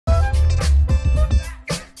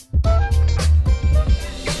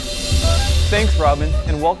Robin,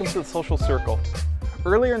 and welcome to the Social Circle.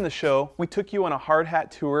 Earlier in the show, we took you on a hard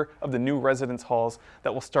hat tour of the new residence halls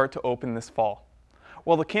that will start to open this fall.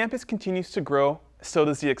 While the campus continues to grow, so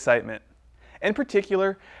does the excitement. In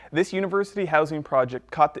particular, this university housing project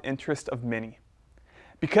caught the interest of many.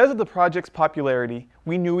 Because of the project's popularity,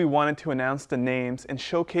 we knew we wanted to announce the names and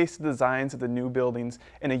showcase the designs of the new buildings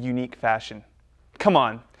in a unique fashion. Come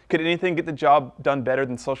on, could anything get the job done better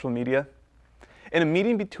than social media? In a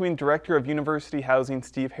meeting between Director of University Housing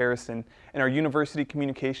Steve Harrison and our university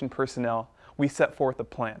communication personnel, we set forth a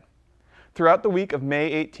plan. Throughout the week of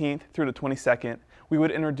May 18th through the 22nd, we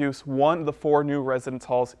would introduce one of the 4 new residence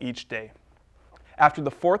halls each day. After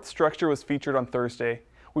the 4th structure was featured on Thursday,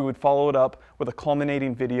 we would follow it up with a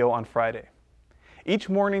culminating video on Friday. Each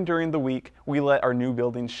morning during the week, we let our new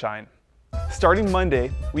buildings shine. Starting Monday,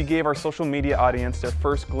 we gave our social media audience their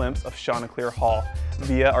first glimpse of Chanticleer Hall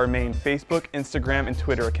via our main Facebook, Instagram, and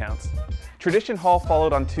Twitter accounts. Tradition Hall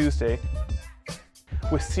followed on Tuesday,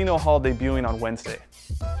 with Sino Hall debuting on Wednesday.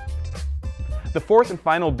 The 4th and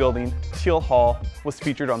final building, Teal Hall, was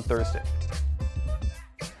featured on Thursday.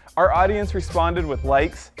 Our audience responded with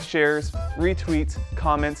likes, shares, retweets,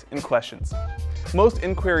 comments, and questions. Most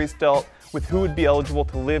inquiries dealt with who would be eligible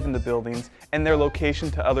to live in the buildings and their location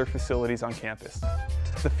to other facilities on campus.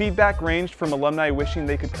 The feedback ranged from alumni wishing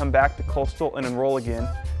they could come back to Coastal and enroll again,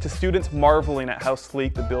 to students marveling at how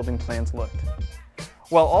sleek the building plans looked.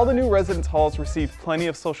 While all the new residence halls received plenty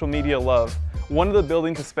of social media love, one of the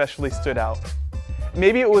buildings especially stood out.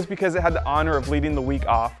 Maybe it was because it had the honor of leading the week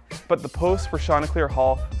off, but the post for Chanticleer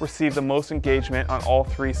Hall received the most engagement on all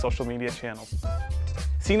 3 social media channels.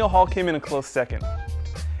 Sino Hall came in a close second.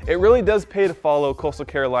 It really does pay to follow Coastal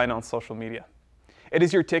Carolina on social media. It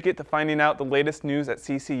is your ticket to finding out the latest news at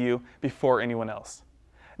CCU before anyone else.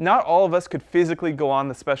 Not all of us could physically go on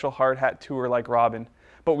the special hard hat tour like Robin,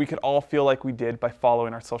 but we could all feel like we did by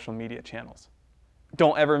following our social media channels.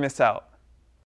 Don't ever miss out.